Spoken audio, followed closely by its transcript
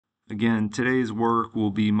Again, today's work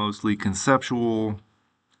will be mostly conceptual.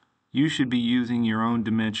 You should be using your own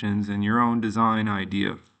dimensions and your own design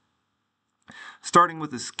idea. Starting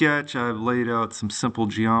with a sketch, I've laid out some simple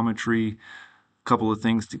geometry, a couple of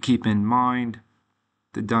things to keep in mind.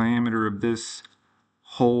 The diameter of this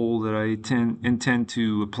hole that I intend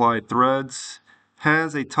to apply threads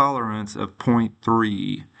has a tolerance of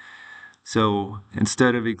 0.3. So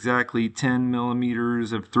instead of exactly 10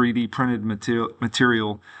 millimeters of 3D printed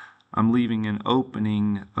material, I'm leaving an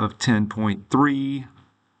opening of 10.3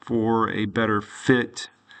 for a better fit.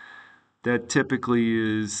 That typically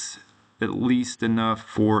is at least enough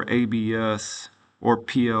for ABS or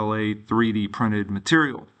PLA 3D printed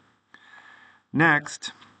material.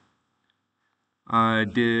 Next, I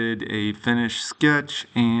did a finished sketch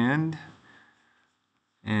and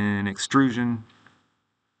an extrusion,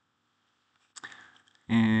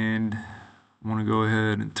 and I want to go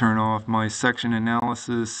ahead and turn off my section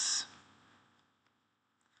analysis.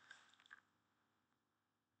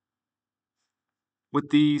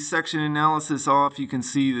 With the section analysis off, you can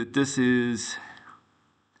see that this is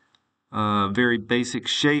a very basic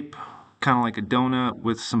shape, kind of like a donut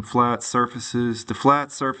with some flat surfaces. The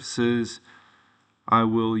flat surfaces I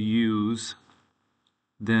will use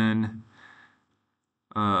then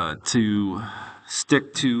to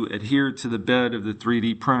adhere to the bed of the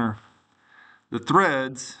 3D printer. The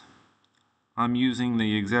threads, I'm using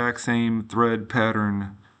the exact same thread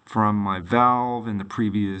pattern from my valve in the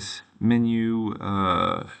previous menu.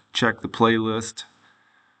 Check the playlist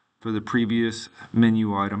for the previous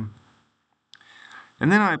menu item. And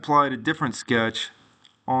then I applied a different sketch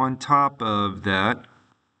on top of that.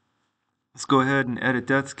 Let's go ahead and edit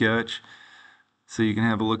that sketch so you can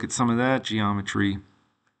have a look at some of that geometry.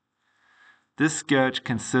 This sketch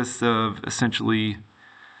consists of essentially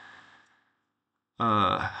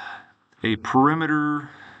a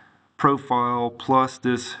perimeter profile plus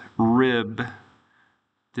this rib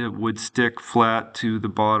that would stick flat to the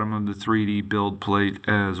bottom of the 3D build plate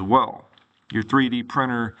as well. Your 3D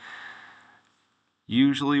printer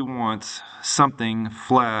usually wants something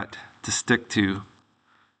flat to stick to.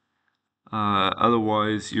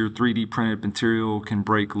 Otherwise, your 3D printed material can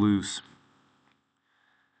break loose.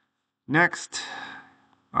 Next,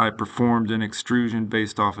 I performed an extrusion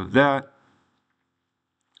based off of that,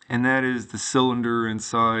 and that is the cylinder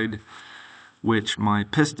inside which my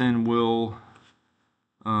piston will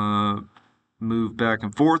move back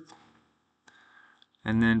and forth.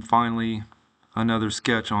 And then finally, another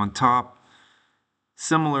sketch on top.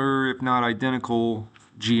 Similar, if not identical,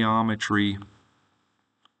 geometry.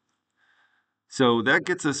 So that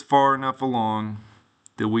gets us far enough along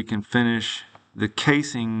that we can finish the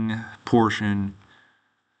casing portion.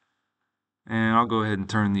 And I'll go ahead and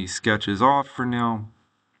turn these sketches off for now.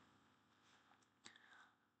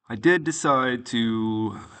 I did decide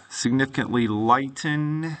to significantly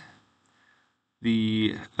lighten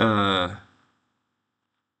the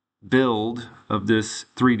build of this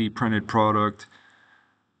 3D printed product,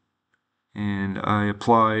 and I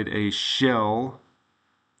applied a shell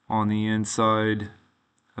on the inside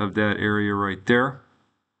of that area right there.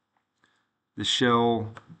 The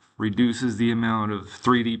shell reduces the amount of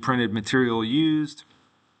 3D printed material used.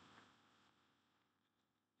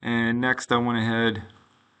 And next I went ahead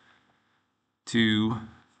to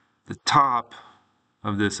the top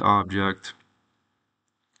of this object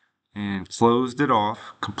and closed it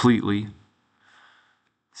off completely.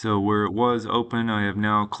 So where it was open, I have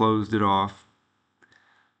now closed it off,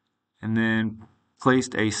 and then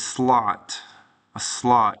placed a slot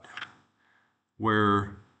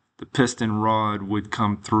where the piston rod would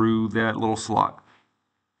come through that little slot.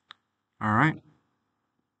 Alright,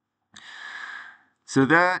 so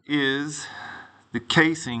that is the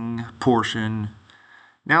casing portion.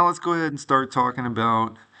 Now let's go ahead and start talking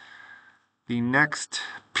about the next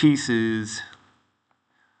pieces.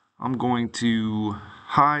 I'm going to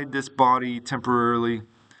hide this body temporarily,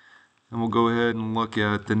 and we'll go ahead and look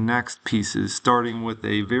at the next pieces, starting with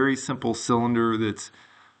a very simple cylinder that's,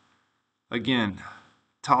 again,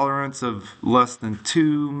 tolerance of less than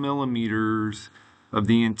 2 millimeters of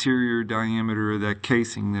the interior diameter of that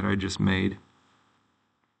casing that I just made.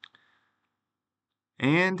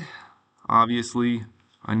 And obviously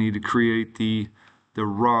I need to create the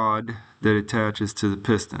rod that attaches to the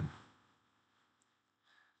piston.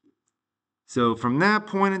 So from that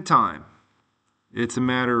point in time, it's a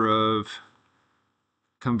matter of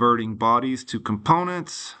converting bodies to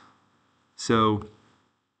components. So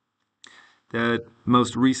that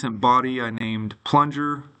most recent body I named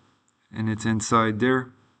plunger, and it's inside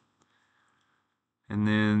there. And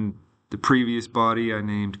then The previous body I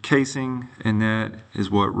named casing, and that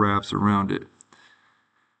is what wraps around it.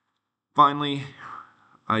 Finally,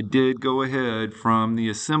 I did go ahead from the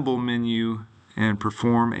assemble menu and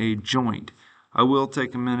perform a joint. I will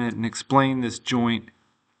take a minute and explain this joint.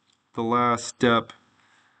 The last step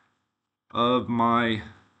of my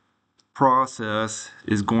process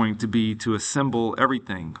is going to be to assemble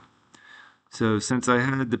everything. So since I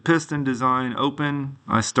had the piston design open,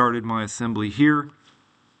 I started my assembly here.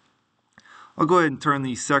 I'll go ahead and turn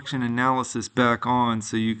the section analysis back on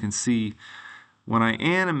so you can see when I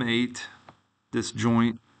animate this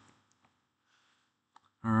joint.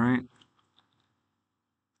 Alright,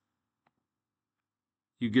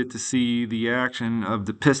 you get to see the action of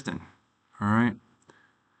the piston. Alright,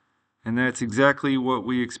 and that's exactly what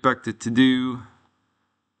we expect it to do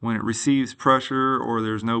when it receives pressure or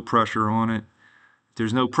there's no pressure on it. If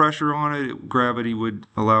there's no pressure on it, gravity would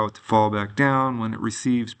allow it to fall back down. When it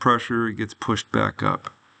receives pressure, it gets pushed back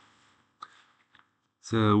up.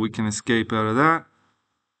 So we can escape out of that.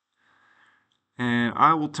 And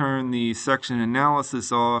I will turn the section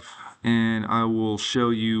analysis off, and I will show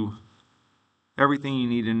you everything you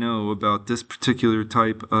need to know about this particular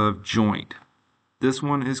type of joint. This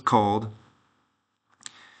one is called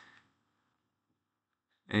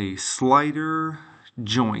a slider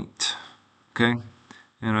joint. Okay?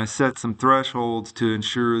 And I set some thresholds to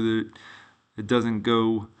ensure that it doesn't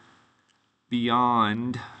go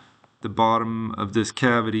beyond the bottom of this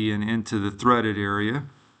cavity and into the threaded area.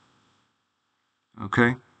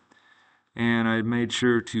 Okay? And I made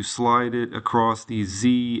sure to slide it across the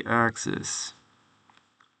Z axis.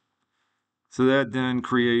 So that then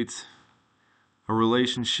creates a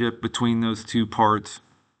relationship between those two parts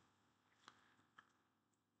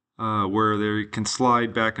where they can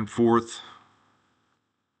slide back and forth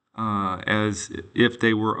as if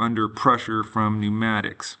they were under pressure from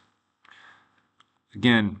pneumatics.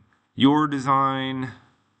 Again, your design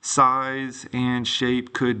size and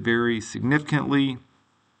shape could vary significantly,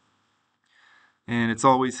 and it's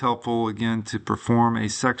always helpful again to perform a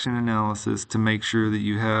section analysis to make sure that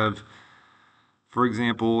you have, for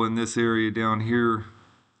example, in this area down here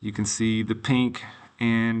you can see the pink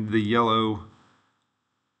and the yellow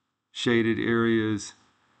shaded areas.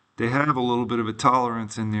 They have a little bit of a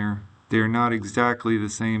tolerance in there. They're not exactly the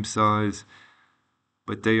same size,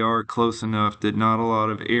 but they are close enough that not a lot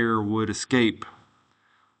of air would escape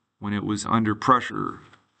when it was under pressure.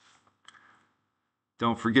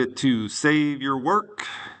 Don't forget to save your work,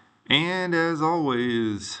 and as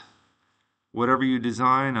always, whatever you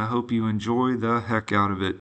design, I hope you enjoy the heck out of it.